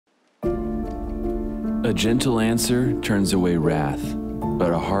A gentle answer turns away wrath,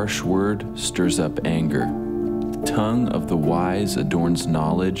 but a harsh word stirs up anger. The tongue of the wise adorns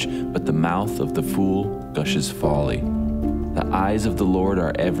knowledge, but the mouth of the fool gushes folly. The eyes of the Lord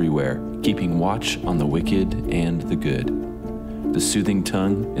are everywhere, keeping watch on the wicked and the good. The soothing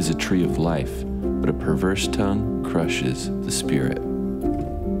tongue is a tree of life, but a perverse tongue crushes the spirit.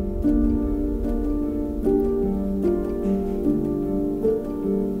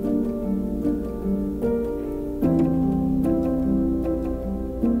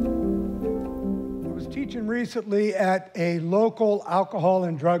 Recently at a local alcohol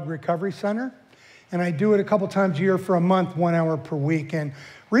and drug recovery center, and I do it a couple times a year for a month, 1 hour per week. And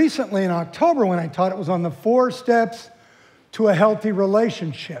recently in October when I taught, it was on the 4 steps to a healthy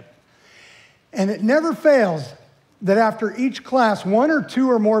relationship. And it never fails that after each class, 1 or 2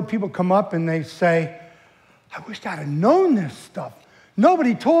 or more people come up and they say, I wish I'd have known this stuff.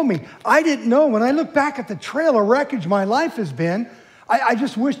 Nobody told me. I didn't know. When I look back at the trail of wreckage my life has been, I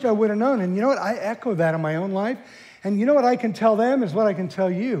just wished I would have known. And you know what? I echo that in my own life. And you know what I can tell them is what I can tell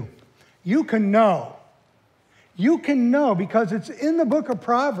you. You can know. You can know because it's in the book of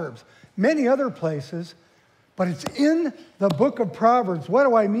Proverbs, many other places, but it's in the book of Proverbs. What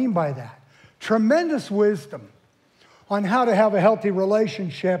do I mean by that? Tremendous wisdom on how to have a healthy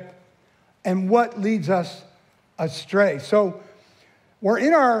relationship and what leads us astray. So we're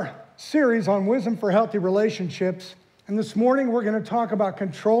in our series on wisdom for healthy relationships. And this morning, we're going to talk about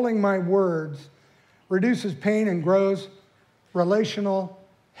controlling my words, reduces pain and grows relational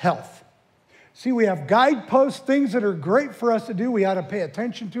health. See, we have guideposts, things that are great for us to do, we ought to pay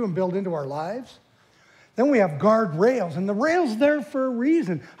attention to and build into our lives. Then we have guardrails, and the rail's there for a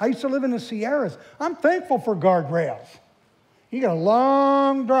reason. I used to live in the Sierras. I'm thankful for guardrails. You got a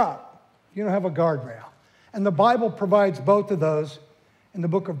long drop, you don't have a guardrail. And the Bible provides both of those in the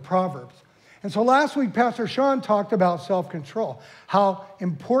book of Proverbs. And so last week, Pastor Sean talked about self-control, how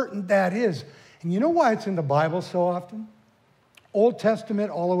important that is. And you know why it's in the Bible so often? Old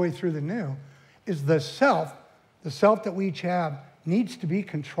Testament all the way through the New, is the self that we each have needs to be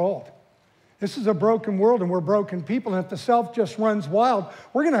controlled. This is a broken world and we're broken people. And if the self just runs wild,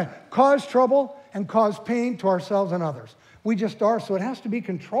 we're going to cause trouble and cause pain to ourselves and others. We just are, so it has to be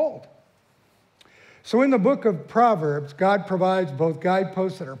controlled. So in the book of Proverbs, God provides both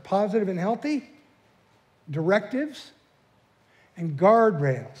guideposts that are positive and healthy, directives, and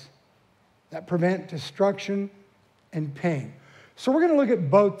guardrails that prevent destruction and pain. So we're going to look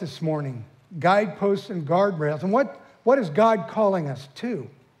at both this morning, guideposts and guardrails. And what is God calling us to?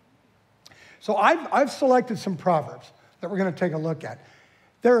 So I've selected some Proverbs that we're going to take a look at.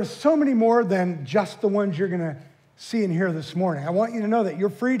 There are so many more than just the ones you're going to see and hear this morning. I want you to know that you're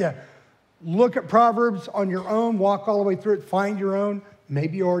free to look at Proverbs on your own, walk all the way through it, find your own.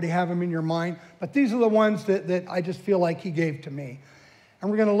 Maybe you already have them in your mind. But these are the ones that I just feel like he gave to me. And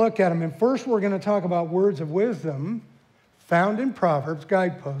we're going to look at them. And first, we're going to talk about words of wisdom found in Proverbs,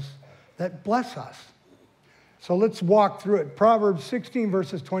 guideposts, that bless us. So let's walk through it. Proverbs 16,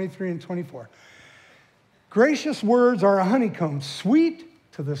 verses 23 and 24. Gracious words are a honeycomb, sweet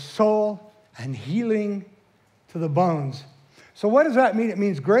to the soul and healing to the bones. So what does that mean? It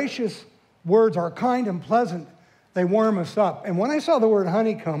means gracious words are kind and pleasant. They warm us up. And when I saw the word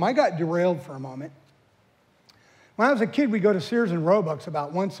honeycomb, I got derailed for a moment. When I was a kid, we'd go to Sears and Roebuck's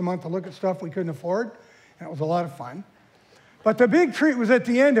about once a month to look at stuff we couldn't afford, and it was a lot of fun. But the big treat was at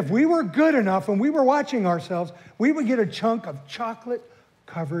the end. If we were good enough and we were watching ourselves, we would get a chunk of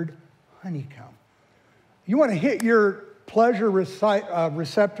chocolate-covered honeycomb. You want to hit your pleasure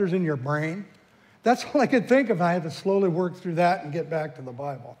receptors in your brain? That's all I could think of. I had to slowly work through that and get back to the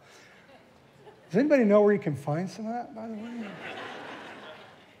Bible. Does anybody know where you can find some of that, by the way?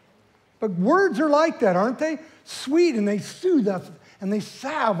 But words are like that, aren't they? Sweet, and they soothe us, and they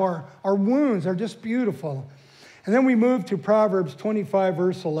salve our wounds. They're just beautiful. And then we move to Proverbs 25,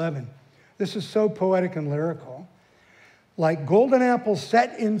 verse 11. This is so poetic and lyrical. Like golden apples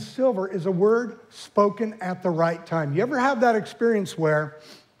set in silver is a word spoken at the right time. You ever have that experience where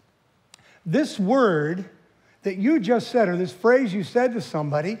this word that you just said, or this phrase you said to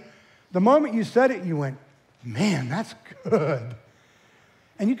somebody, the moment you said it, you went, man, that's good.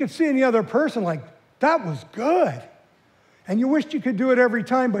 And you could see in the other person like, that was good. And you wished you could do it every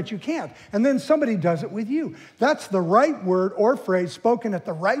time, but you can't. And then somebody does it with you. That's the right word or phrase spoken at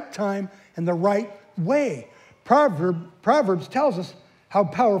the right time and the right way. Proverbs tells us how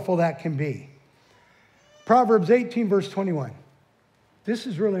powerful that can be. Proverbs 18, verse 21. This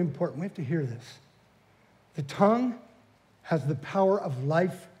is really important. We have to hear this. The tongue has the power of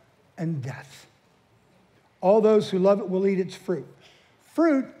life and death. All those who love it will eat its fruit.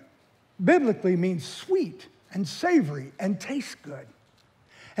 Fruit biblically means sweet and savory and tastes good.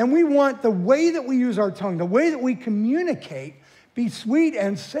 And we want the way that we use our tongue, the way that we communicate, be sweet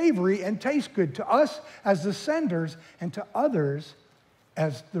and savory and taste good to us as the senders and to others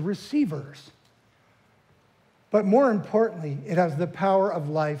as the receivers. But more importantly, it has the power of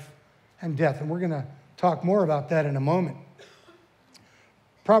life and death. And we're going to talk more about that in a moment.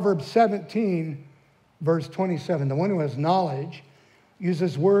 Proverbs 17, verse 27, the one who has knowledge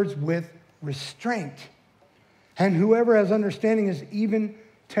uses words with restraint. And whoever has understanding is even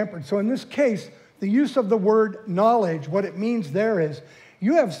tempered. So in this case, the use of the word knowledge, what it means there is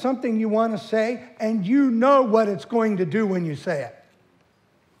you have something you want to say and you know what it's going to do when you say it.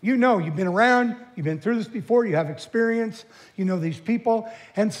 You know, you've been around, you've been through this before, you have experience, you know these people,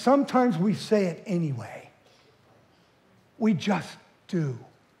 and sometimes we say it anyway. We just do.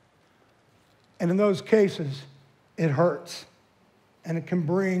 And in those cases, it hurts and it can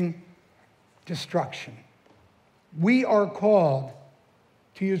bring destruction. We are called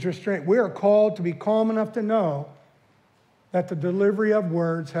to use restraint. We are called to be calm enough to know that the delivery of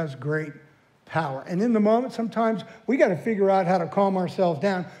words has great power. And in the moment, sometimes we got to figure out how to calm ourselves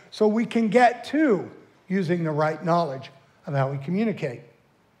down so we can get to using the right knowledge of how we communicate.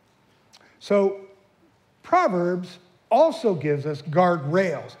 So Proverbs also gives us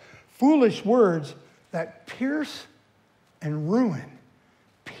guardrails, foolish words that pierce and ruin.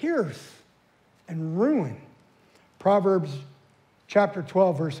 Pierce and ruin. Proverbs chapter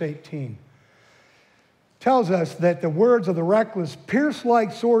 12, verse 18 tells us that the words of the reckless pierce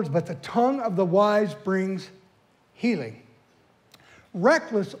like swords, but the tongue of the wise brings healing.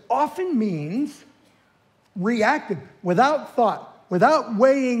 Reckless often means reactive, without thought, without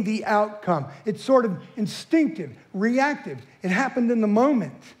weighing the outcome. It's sort of instinctive, reactive. It happened in the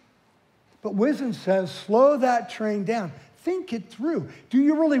moment. But wisdom says, slow that train down. Think it through. Do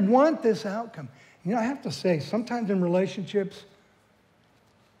you really want this outcome? You know, I have to say, sometimes in relationships,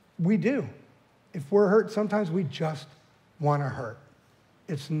 we do. If we're hurt, sometimes we just want to hurt.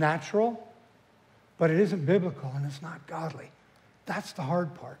 It's natural, but it isn't biblical and it's not godly. That's the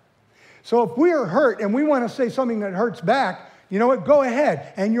hard part. So if we are hurt and we want to say something that hurts back, you know what? Go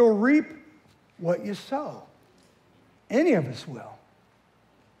ahead and you'll reap what you sow. Any of us will.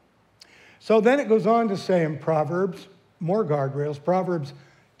 So then it goes on to say in Proverbs, more guardrails, Proverbs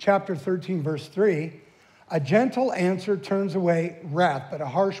chapter 13, verse 3, a gentle answer turns away wrath, but a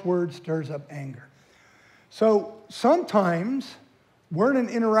harsh word stirs up anger. So sometimes we're in an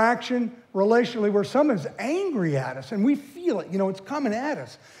interaction relationally where someone's angry at us and we feel it, you know, it's coming at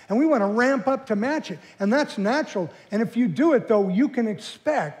us. And we want to ramp up to match it. And that's natural. And if you do it, though, you can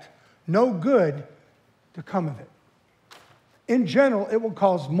expect no good to come of it. In general, it will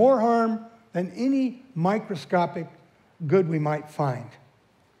cause more harm than any microscopic good we might find.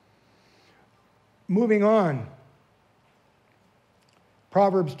 Moving on,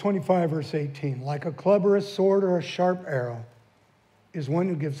 Proverbs 25, verse 18, like a club or a sword or a sharp arrow is one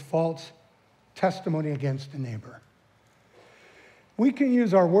who gives false testimony against a neighbor. We can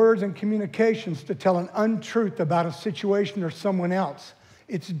use our words and communications to tell an untruth about a situation or someone else.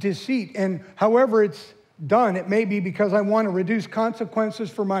 It's deceit, and however it's done, it may be because I want to reduce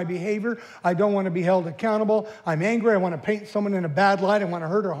consequences for my behavior. I don't want to be held accountable. I'm angry. I want to paint someone in a bad light. I want to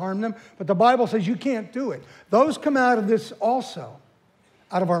hurt or harm them. But the Bible says you can't do it. Those come out of this also,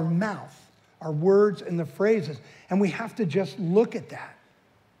 out of our mouth, our words and the phrases. And we have to just look at that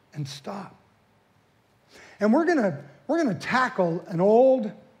and stop. And we're going to tackle an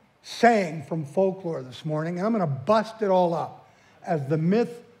old saying from folklore this morning, and I'm going to bust it all up as the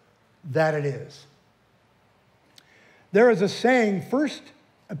myth that it is. There is a saying first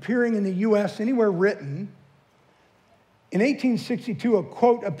appearing in the U.S. anywhere written. In 1862, a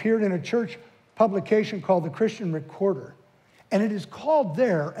quote appeared in a church publication called the Christian Recorder. And it is called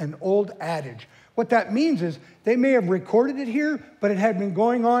there an old adage. What that means is they may have recorded it here, but it had been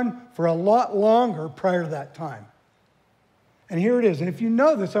going on for a lot longer prior to that time. And here it is. And if you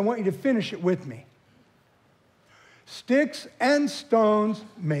know this, I want you to finish it with me. Sticks and stones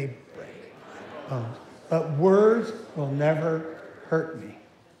may break bones, but words will never hurt me.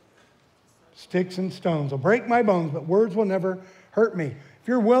 Sticks and stones will break my bones, but words will never hurt me. If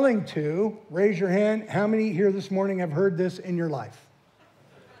you're willing to, raise your hand. How many here this morning have heard this in your life?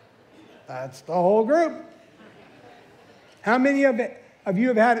 That's the whole group. How many of you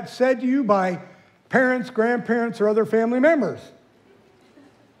have had it said to you by parents, grandparents, or other family members?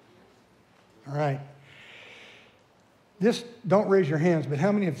 All right. This, don't raise your hands, but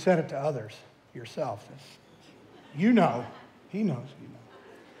how many have said it to others? Yourself. You know. He knows. You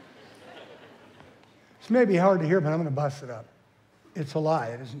know. This may be hard to hear, but I'm going to bust it up. It's a lie.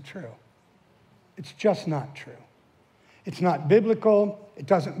 It isn't true. It's just not true. It's not biblical. It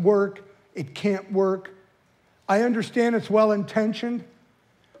doesn't work. It can't work. I understand it's well-intentioned,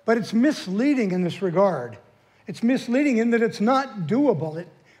 but it's misleading in this regard. It's misleading in that it's not doable.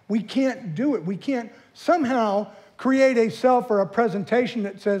 We can't do it. We can't somehow create a self or a presentation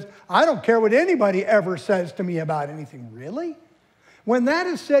that says, I don't care what anybody ever says to me about anything. Really? When that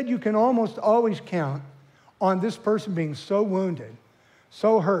is said, you can almost always count on this person being so wounded,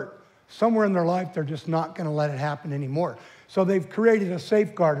 so hurt, somewhere in their life they're just not going to let it happen anymore. So they've created a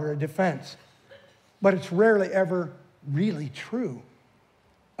safeguard or a defense. But it's rarely ever really true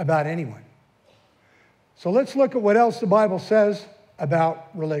about anyone. So let's look at what else the Bible says about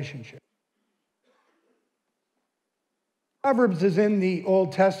relationships. Proverbs is in the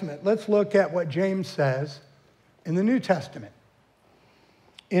Old Testament. Let's look at what James says in the New Testament.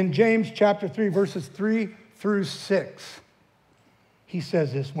 In James chapter 3, verses 3 through 6, he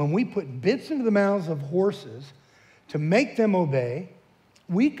says this: when we put bits into the mouths of horses to make them obey,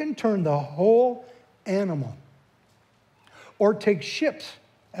 we can turn the whole animal. Or take ships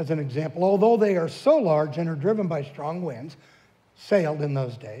as an example. Although they are so large and are driven by strong winds, sailed in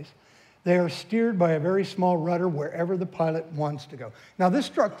those days, they are steered by a very small rudder wherever the pilot wants to go. Now, this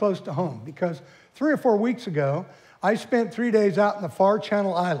struck close to home because 3 or 4 weeks ago, I spent 3 days out in the far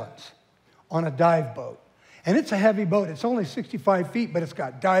Channel Islands on a dive boat. And it's a heavy boat. It's only 65 feet, but it's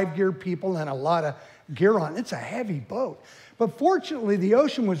got dive gear people and a lot of gear on. It's a heavy boat. But fortunately, the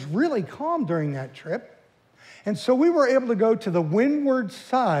ocean was really calm during that trip. And so we were able to go to the windward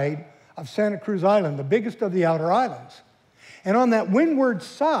side of Santa Cruz Island, the biggest of the outer islands. And on that windward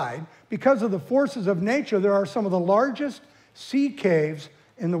side, because of the forces of nature, there are some of the largest sea caves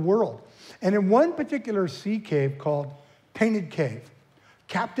in the world. And in one particular sea cave called Painted Cave,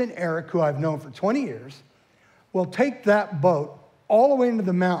 Captain Eric, who I've known for 20 years, will take that boat all the way into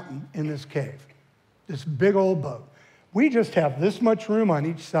the mountain in this cave, this big old boat. We just have this much room on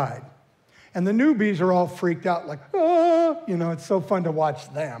each side. And the newbies are all freaked out like, ah, you know, it's so fun to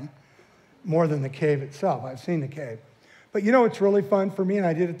watch them more than the cave itself. I've seen the cave. But you know what's really fun for me, and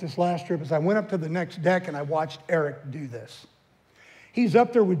I did it this last trip, is I went up to the next deck and I watched Eric do this. He's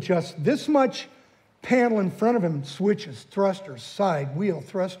up there with just this much panel in front of him, switches, thrusters, side, wheel,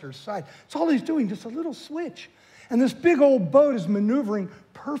 thrusters, side. It's all he's doing, just a little switch. And this big old boat is maneuvering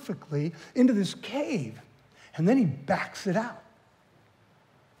perfectly into this cave. And then he backs it out.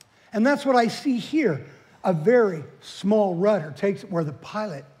 And that's what I see here. A very small rudder takes it where the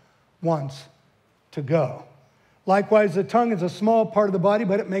pilot wants to go. Likewise, the tongue is a small part of the body,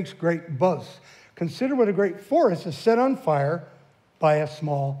 but it makes great boasts. Consider what a great forest is set on fire by a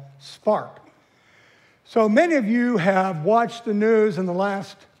small spark. So many of you have watched the news in the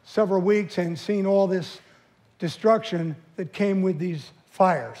last several weeks and seen all this destruction that came with these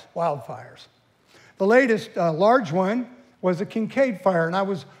fires, wildfires. The latest large one was the Kincaid fire, and I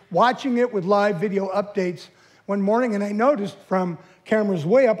was watching it with live video updates one morning, and I noticed from cameras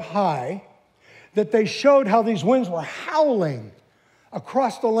way up high that they showed how these winds were howling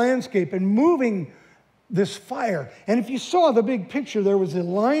across the landscape and moving this fire. And if you saw the big picture, there was a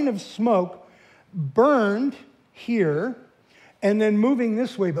line of smoke burned here and then moving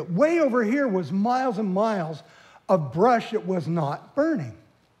this way. But way over here was miles and miles of brush that was not burning.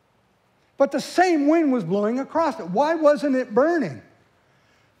 But the same wind was blowing across it. Why wasn't it burning?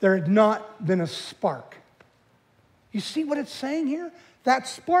 There had not been a spark. You see what it's saying here? That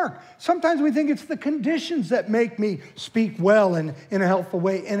spark. Sometimes we think it's the conditions that make me speak well and in a helpful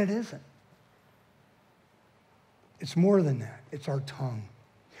way, and it isn't. It's more than that. It's our tongue.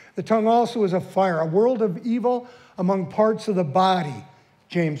 The tongue also is a fire, a world of evil among parts of the body,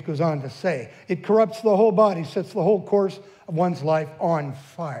 James goes on to say. It corrupts the whole body, sets the whole course of one's life on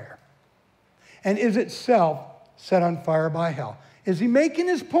fire, and is itself set on fire by hell. Is he making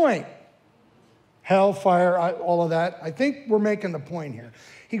his point? Hell, fire, all of that. I think we're making the point here.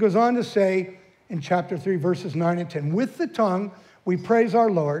 He goes on to say in chapter 3, verses 9 and 10, with the tongue we praise our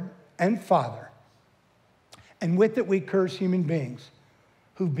Lord and Father, and with it we curse human beings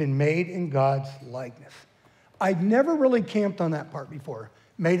who've been made in God's likeness. I'd never really camped on that part before,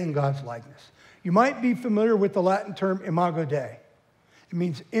 made in God's likeness. You might be familiar with the Latin term imago Dei. It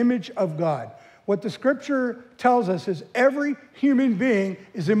means image of God. What the scripture tells us is every human being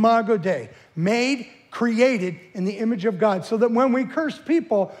is imago Dei, made, created in the image of God, so that when we curse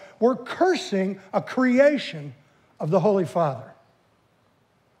people, we're cursing a creation of the Holy Father.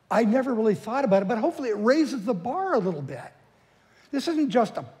 I never really thought about it, but hopefully it raises the bar a little bit. This isn't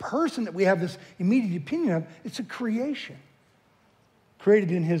just a person that we have this immediate opinion of, it's a creation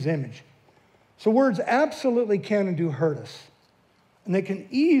created in his image. So words absolutely can and do hurt us. And they can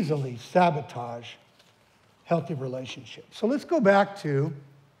easily sabotage healthy relationships. So let's go back to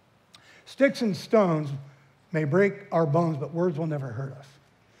sticks and stones may break our bones, but words will never hurt us.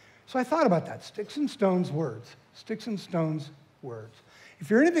 So I thought about that. Sticks and stones, words. Sticks and stones, words. If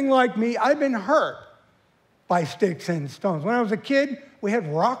you're anything like me, I've been hurt by sticks and stones. When I was a kid, we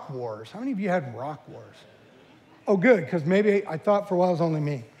had rock wars. How many of you had rock wars? Oh, good, because maybe I thought for a while it was only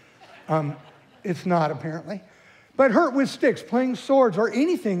me. It's not, apparently. But hurt with sticks, playing swords or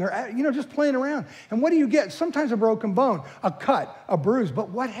anything, or just playing around. And what do you get? Sometimes a broken bone, a cut, a bruise. But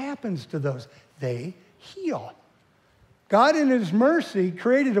what happens to those? They heal. God in his mercy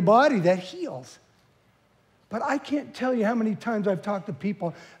created a body that heals. But I can't tell you how many times I've talked to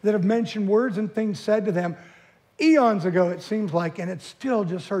people that have mentioned words and things said to them eons ago, it seems like, and it still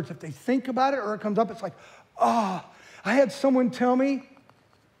just hurts. If they think about it or it comes up, it's like, oh. I had someone tell me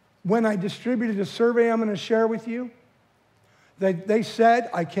when I distributed a survey I'm going to share with you, they said,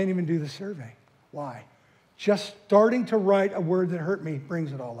 I can't even do the survey. Why? Just starting to write a word that hurt me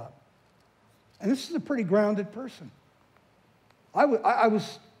brings it all up. And this is a pretty grounded person. I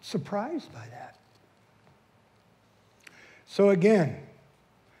was surprised by that. So again,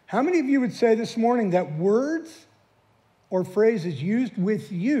 how many of you would say this morning that words or phrases used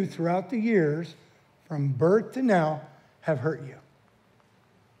with you throughout the years, from birth to now, have hurt you?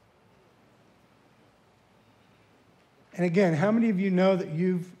 And again, how many of you know that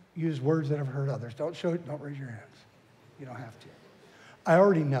you've used words that have hurt others? Don't raise your hands. You don't have to. I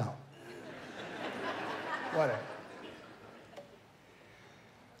already know. Whatever.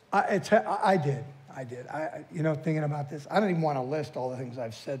 I did. Thinking about this, I don't even want to list all the things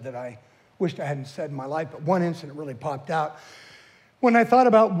I've said that I wished I hadn't said in my life, but one incident really popped out. When I thought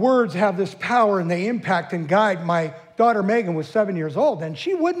about words have this power and they impact and guide, my daughter Megan was 7 years old, and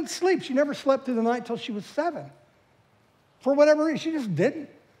she wouldn't sleep. She never slept through the night until she was 7. For whatever reason, she just didn't.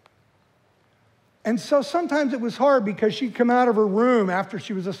 And so sometimes it was hard because she'd come out of her room after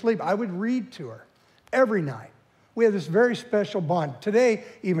she was asleep. I would read to her every night. We have this very special bond. Today,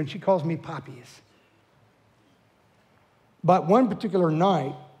 even, she calls me Poppies. But one particular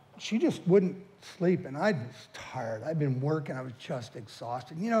night, she just wouldn't sleep, and I was tired. I'd been working. I was just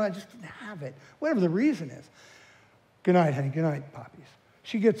exhausted. I just didn't have it, whatever the reason is. Good night, honey. Good night, Poppies.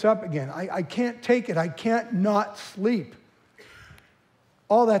 She gets up again. I can't take it. I can't not sleep.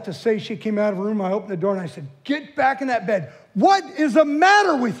 All that to say, she came out of her room. I opened the door, and I said, get back in that bed. What is the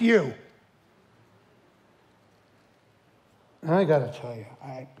matter with you? And I got to tell you,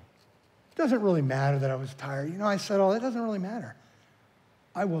 it doesn't really matter that I was tired. I said all that. It doesn't really matter.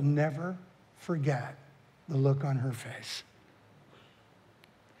 I will never forget the look on her face.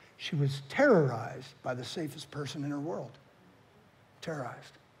 She was terrorized by the safest person in her world.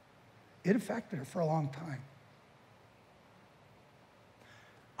 Terrorized. It affected her for a long time.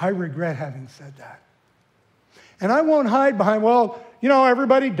 I regret having said that. And I won't hide behind,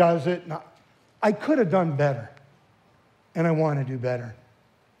 everybody does it. No, I could have done better. And I want to do better.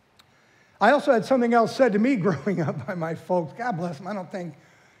 I also had something else said to me growing up by my folks. God bless them. I don't think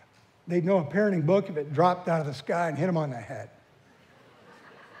they'd know a parenting book if it dropped out of the sky and hit them on the head.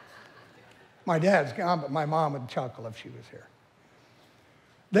 My dad's gone, but my mom would chuckle if she was here.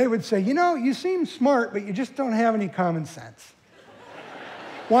 They would say, you seem smart, but you just don't have any common sense.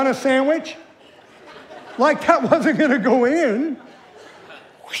 Want a sandwich? Like that wasn't going to go in.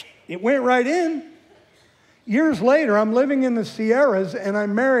 It went right in. Years later, I'm living in the Sierras, and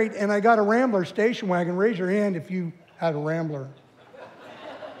I'm married, and I got a Rambler station wagon. Raise your hand if you had a Rambler.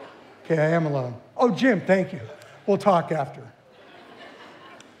 Okay, I am alone. Oh, Jim, thank you. We'll talk after.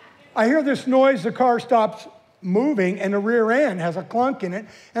 I hear this noise. The car stops moving, and the rear end has a clunk in it.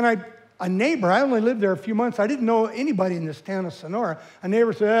 And a neighbor, I only lived there a few months. I didn't know anybody in this town of Sonora. A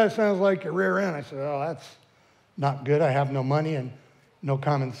neighbor said, it sounds like your rear end. I said, oh, that's not good. I have no money and no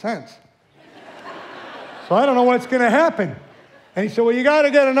common sense. So I don't know what's going to happen. And he said, well, you got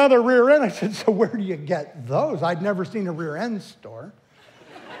to get another rear end. I said, so where do you get those? I'd never seen a rear end store.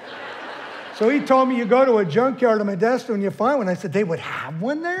 So he told me you go to a junkyard in Modesto and you find one. I said, they would have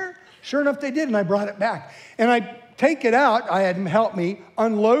one there? Sure enough, they did, and I brought it back. And I take it out. I had him help me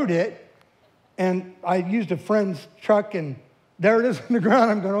unload it, and I used a friend's truck, and there it is on the ground.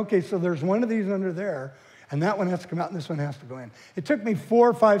 I'm going, okay, so there's one of these under there, and that one has to come out, and this one has to go in. It took me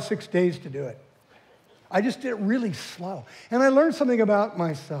 4, 5, 6 days to do it. I just did it really slow. And I learned something about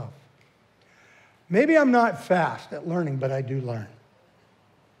myself. Maybe I'm not fast at learning, but I do learn.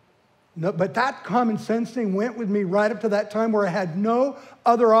 No, but that common sense thing went with me right up to that time where I had no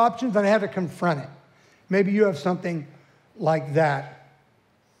other options and I had to confront it. Maybe you have something like that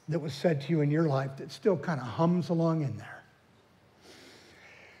was said to you in your life that still kind of hums along in there.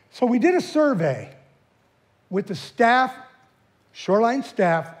 So we did a survey with the staff, Shoreline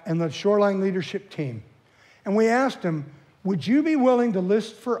staff, and the Shoreline leadership team. And we asked them, would you be willing to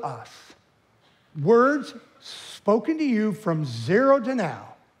list for us words spoken to you from 0 to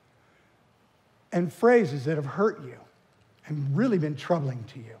now and phrases that have hurt you and really been troubling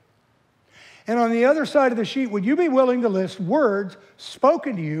to you? And on the other side of the sheet, would you be willing to list words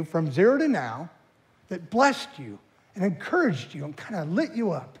spoken to you from 0 to now that blessed you and encouraged you and kind of lit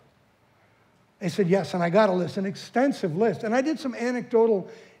you up? They said yes, and I got a list, an extensive list. And I did some anecdotal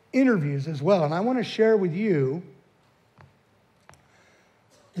interviews as well, and I want to share with you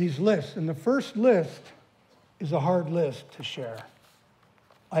these lists. And the first list is a hard list to share.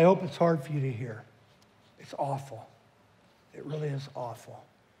 I hope it's hard for you to hear. It's awful. It really is awful.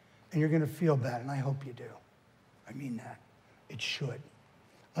 And you're going to feel bad, and I hope you do. I mean that. It should.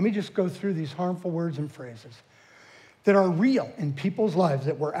 Let me just go through these harmful words and phrases that are real in people's lives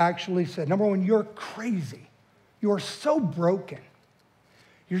that were actually said. Number one, you're crazy. You are so broken.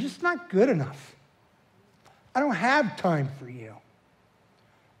 You're just not good enough. I don't have time for you.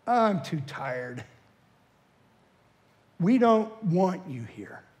 I'm too tired. We don't want you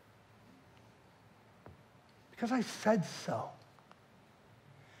here. Because I said so.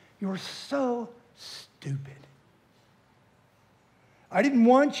 You're so stupid. I didn't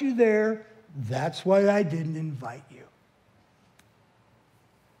want you there. That's why I didn't invite you.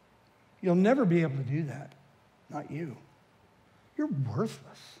 You'll never be able to do that. Not you. You're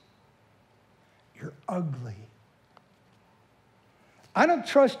worthless. You're ugly. I don't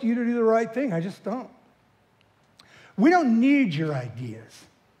trust you to do the right thing. I just don't. We don't need your ideas.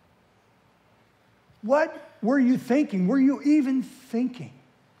 What were you thinking? Were you even thinking?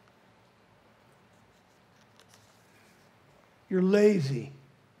 You're lazy.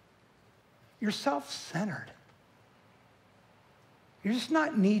 You're self-centered. You're just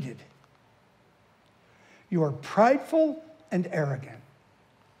not needed. You are prideful and arrogant.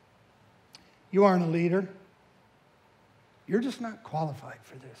 You aren't a leader. You're just not qualified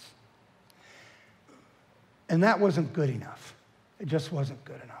for this. And that wasn't good enough. It just wasn't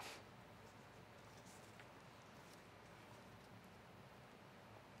good enough.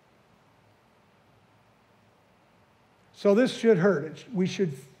 So this should hurt. We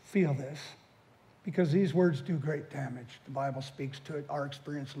should feel this because these words do great damage. The Bible speaks to it. Our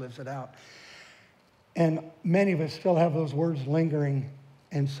experience lives it out. And many of us still have those words lingering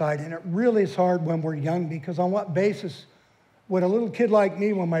inside. And it really is hard when we're young because on what basis would a little kid like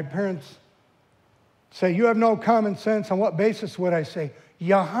me, when my parents say, you have no common sense, on what basis would I say,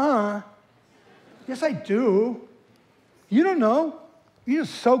 yeah, yes, I do. You don't know. You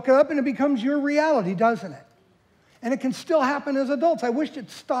just soak it up and it becomes your reality, doesn't it? And it can still happen as adults. I wished it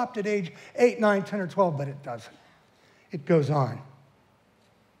stopped at age 8, 9, 10, or 12, but it doesn't. It goes on.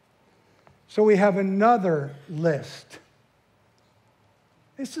 So we have another list.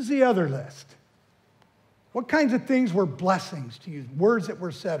 This is the other list. What kinds of things were blessings to you? Words that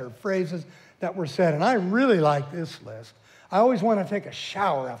were said or phrases that were said. And I really like this list. I always want to take a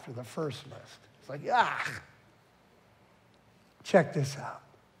shower after the first list. It's like, check this out.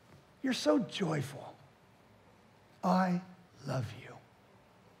 You're so joyful. I love you.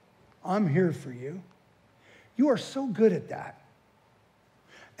 I'm here for you. You are so good at that.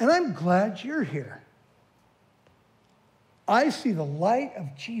 And I'm glad you're here. I see the light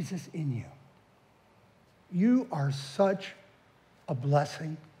of Jesus in you. You are such a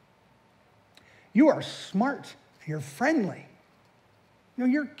blessing. You are smart. You're friendly. You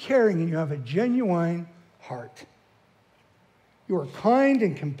know, you're caring and you have a genuine heart. You are kind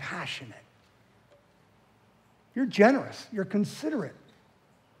and compassionate. You're generous. You're considerate.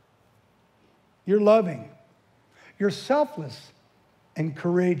 You're loving. You're selfless and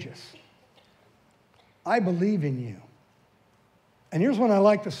courageous. I believe in you. And here's what I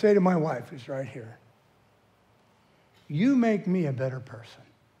like to say to my wife, who's right here. You make me a better person.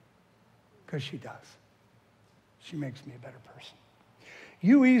 Because she does. She makes me a better person.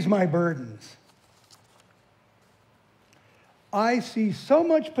 You ease my burdens. I see so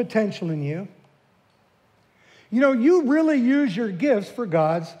much potential in you. You know, you really use your gifts for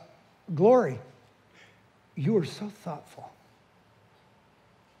God's glory. You are so thoughtful.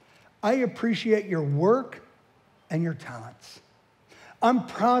 I appreciate your work and your talents. I'm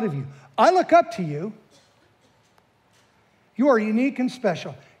proud of you. I look up to you. You are unique and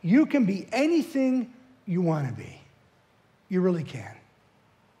special. You can be anything you want to be. You really can.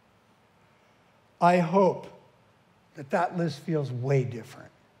 I hope that that list feels way different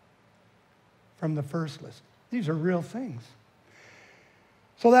from the first list. These are real things.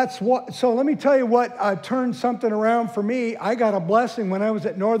 So let me tell you what turned something around for me. I got a blessing when I was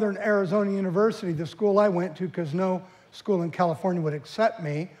at Northern Arizona University, the school I went to, because no school in California would accept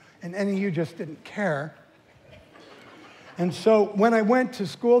me, and any of you just didn't care. And so when I went to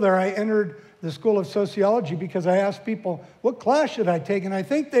school there, I entered the School of Sociology because I asked people, what class should I take? And I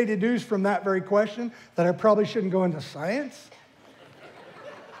think they deduced from that very question that I probably shouldn't go into science.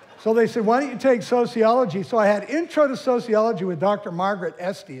 So they said, why don't you take sociology? So I had Intro to Sociology with Dr. Margaret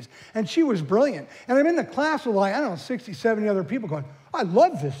Estes, and she was brilliant. And I'm in the class with 60, 70 other people going, I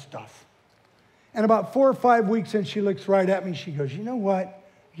love this stuff. And about 4 or 5 weeks in, she looks right at me. She goes, you know what?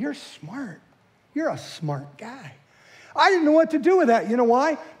 You're smart. You're a smart guy. I didn't know what to do with that. You know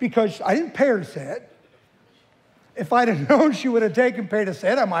why? Because I didn't pay her to say it. If I'd have known she would have paid to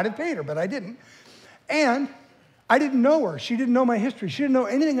say it, I might have paid her, but I didn't. And I didn't know her. She didn't know my history. She didn't know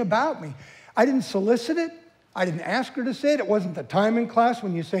anything about me. I didn't solicit it. I didn't ask her to say it. It wasn't the time in class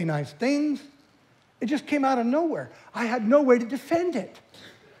when you say nice things. It just came out of nowhere. I had no way to defend it.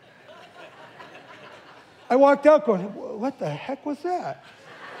 I walked out going, what the heck was that?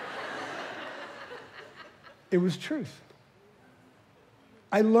 It was truth.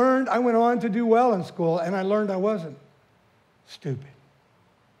 I went on to do well in school, and I learned I wasn't stupid.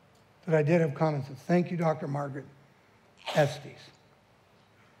 That I did have common sense. Thank you, Dr. Margaret Estes.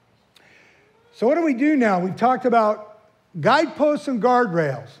 So what do we do now? We've talked about guideposts and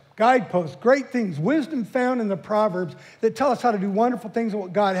guardrails. Guideposts, great things, wisdom found in the Proverbs that tell us how to do wonderful things and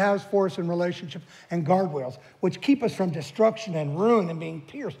what God has for us in relationships, and guardrails, which keep us from destruction and ruin and being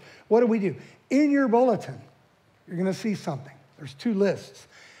pierced. What do? In your bulletin, you're going to see something. There's 2 lists.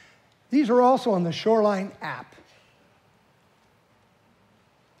 These are also on the Shoreline app.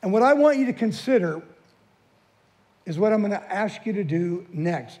 And what I want you to consider is what I'm going to ask you to do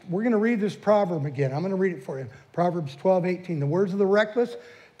next. We're going to read this proverb again. I'm going to read it for you. Proverbs 12:18. The words of the reckless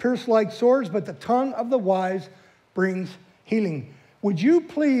pierce like swords, but the tongue of the wise brings healing. Would you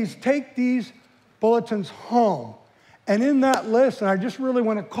please take these bulletins home? And in that list, and I just really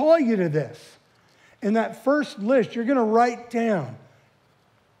want to call you to this, in that first list, you're going to write down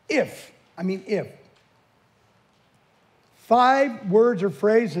if 5 words or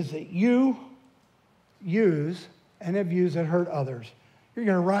phrases that you use and have used that hurt others. You're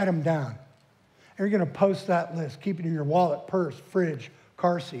going to write them down. And you're going to post that list, keep it in your wallet, purse, fridge,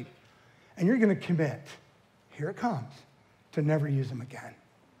 car seat. And you're going to commit, here it comes, to never use them again.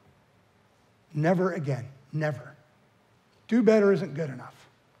 Never again. Never. Do better isn't good enough.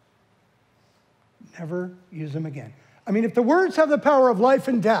 Never use them again. I mean, if the words have the power of life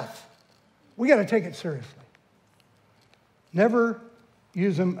and death, we got to take it seriously. Never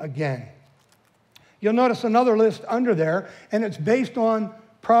use them again. You'll notice another list under there, and it's based on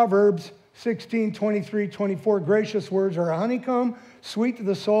Proverbs 16, 23, 24. Gracious words are a honeycomb, sweet to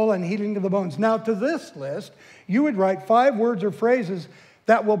the soul and healing to the bones. Now, to this list, you would write 5 words or phrases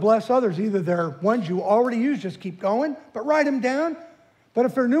that will bless others. Either they're ones you already use, just keep going, but write them down. But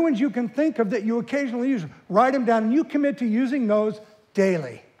if they're new ones you can think of that you occasionally use, write them down, and you commit to using those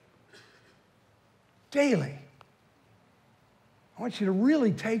daily. Daily. I want you to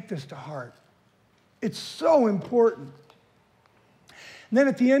really take this to heart. It's so important. And then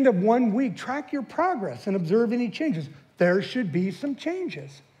at the end of 1 week, track your progress and observe any changes. There should be some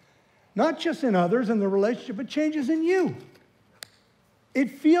changes. Not just in others and the relationship, but changes in you.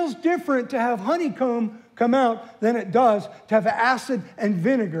 It feels different to have honeycomb come out than it does to have acid and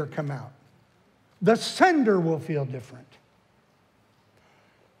vinegar come out. The sender will feel different.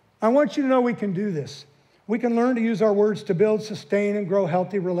 I want you to know we can do this. We can learn to use our words to build, sustain, and grow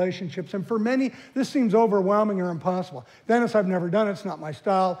healthy relationships. And for many, this seems overwhelming or impossible. Dennis, I've never done it. It's not my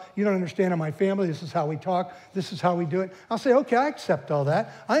style. You don't understand in my family. This is how we talk. This is how we do it. I'll say, okay, I accept all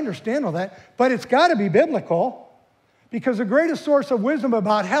that. I understand all that. But it's got to be biblical. Because the greatest source of wisdom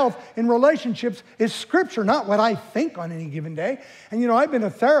about health in relationships is Scripture, not what I think on any given day. And you know, I've been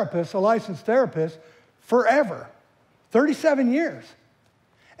a licensed therapist, forever, 37 years.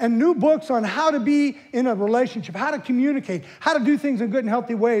 And new books on how to be in a relationship, how to communicate, how to do things in good and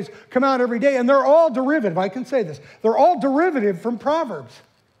healthy ways come out every day. And they're all derivative, I can say this. They're all derivative from Proverbs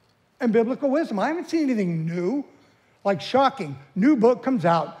and biblical wisdom. I haven't seen anything new, like shocking. New book comes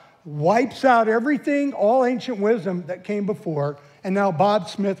out, wipes out everything, all ancient wisdom that came before, and now Bob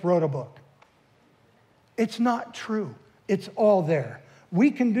Smith wrote a book. It's not true. It's all there.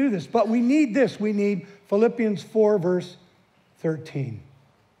 We can do this, but we need this. We need Philippians 4, verse 13.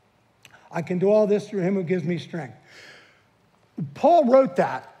 I can do all this through him who gives me strength. Paul wrote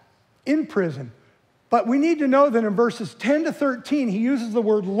that in prison, But we need to know that in verses 10 to 13, he uses the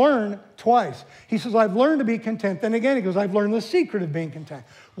word learn twice. He says, I've learned to be content. Then again, he goes, I've learned the secret of being content.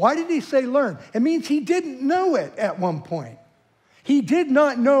 Why did he say learn? It means he didn't know it at one point. He did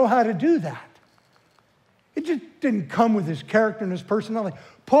not know how to do that. It just didn't come with his character and his personality.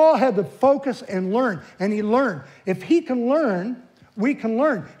 Paul had to focus and learn, and he learned. If he can learn, we can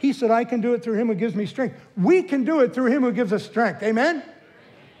learn. He said, I can do it through him who gives me strength. We can do it through him who gives us strength. Amen?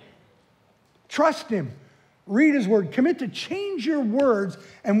 Trust him. Read his word. Commit to change your words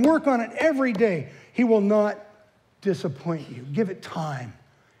and work on it every day. He will not disappoint you. Give it time.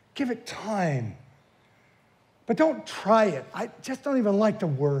 Give it time. But don't try it. I just don't even like the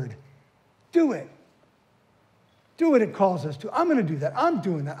word. Do it. Do what it calls us to. I'm going to do that. I'm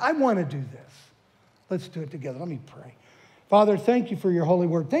doing that. I want to do this. Let's do it together. Let me pray. Father, thank you for your holy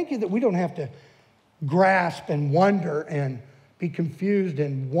word. Thank you that we don't have to grasp and wonder and be confused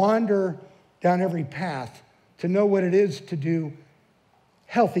and wander down every path to know what it is to do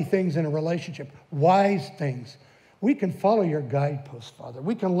healthy things in a relationship, wise things. We can follow your guideposts, Father.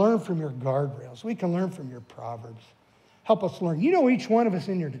 We can learn from your guardrails. We can learn from your Proverbs. Help us learn. You know each one of us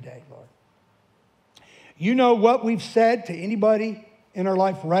in here today, Lord. You know what we've said to anybody in our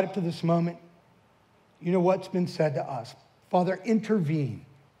life right up to this moment. You know what's been said to us. Father, intervene.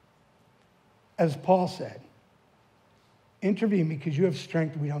 As Paul said, intervene because you have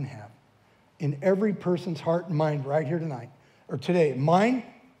strength we don't have. In every person's heart and mind right here tonight, or today, mine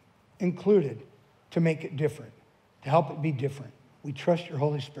included, to make it different, to help it be different. We trust your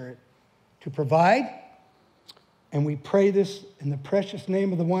Holy Spirit to provide, and we pray this in the precious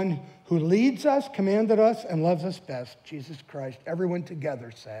name of the one who leads us, commanded us, and loves us best, Jesus Christ. Everyone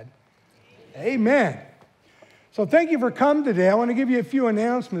together said, Amen. So thank you for coming today. I want to give you a few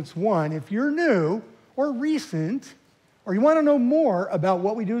announcements. One, if you're new or recent, or you want to know more about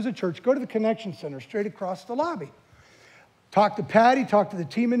what we do as a church, go to the Connection Center straight across the lobby. Talk to Patty, talk to the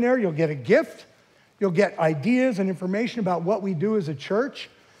team in there. You'll get a gift. You'll get ideas and information about what we do as a church,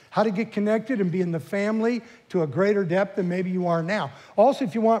 how to get connected and be in the family to a greater depth than maybe you are now. Also,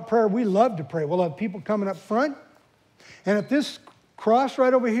 if you want prayer, we love to pray. We'll have people coming up front. And at this cross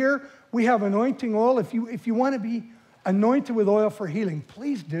right over here, we have anointing oil. If you want to be anointed with oil for healing,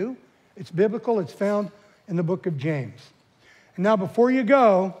 please do. It's biblical. It's found in the book of James. And now before you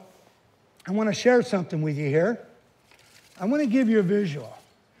go, I want to share something with you here. I want to give you a visual.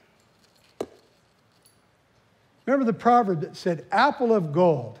 Remember the proverb that said, apple of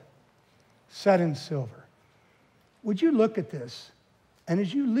gold set in silver. Would you look at this and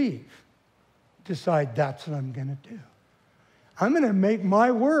as you leave, decide that's what I'm going to do? I'm going to make my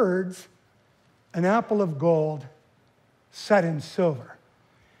words an apple of gold set in silver,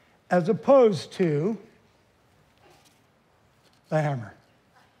 as opposed to the hammer.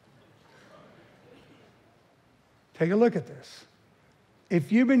 Take a look at this.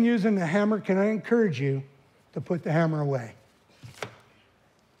 If you've been using the hammer, can I encourage you to put the hammer away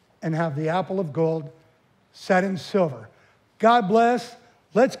and have the apple of gold set in silver? God bless.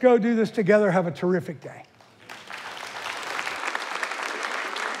 Let's go do this together. Have a terrific day.